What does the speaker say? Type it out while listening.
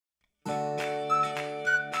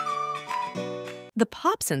The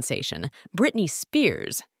pop sensation, Britney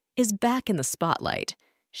Spears, is back in the spotlight,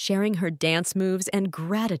 sharing her dance moves and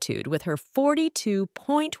gratitude with her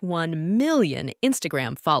 42.1 million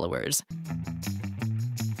Instagram followers.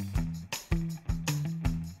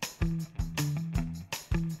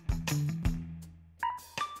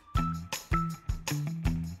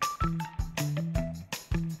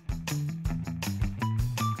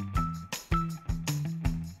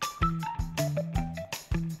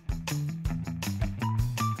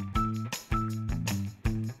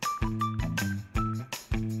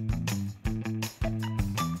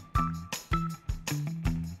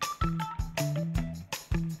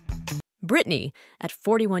 Britney, at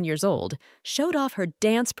 41 years old, showed off her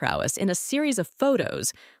dance prowess in a series of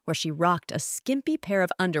photos where she rocked a skimpy pair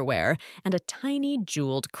of underwear and a tiny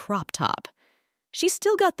jeweled crop top. She's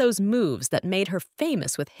still got those moves that made her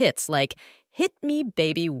famous with hits like "Hit Me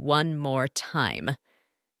Baby One More Time."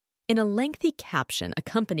 In a lengthy caption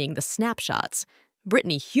accompanying the snapshots,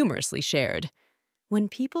 Britney humorously shared, "When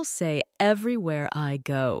people say everywhere I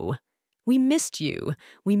go, we missed you,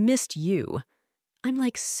 we missed you, I'm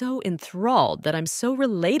like so enthralled that I'm so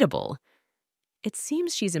relatable." It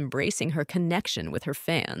seems she's embracing her connection with her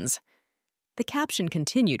fans. The caption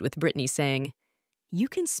continued with Britney saying, "You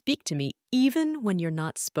can speak to me even when you're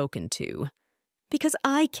not spoken to. Because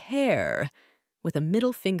I care," with a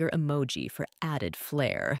middle finger emoji for added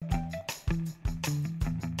flair.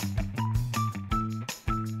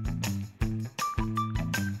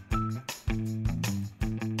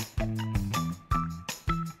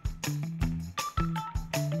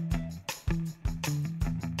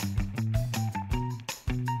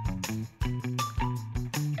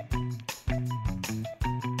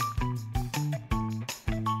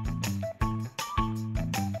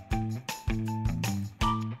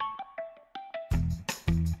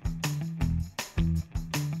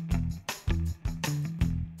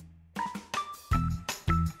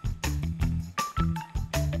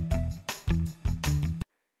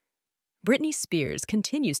 Britney Spears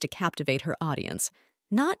continues to captivate her audience,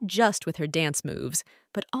 not just with her dance moves,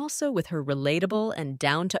 but also with her relatable and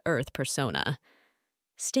down-to-earth persona.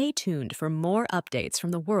 Stay tuned for more updates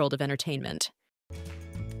from the world of entertainment.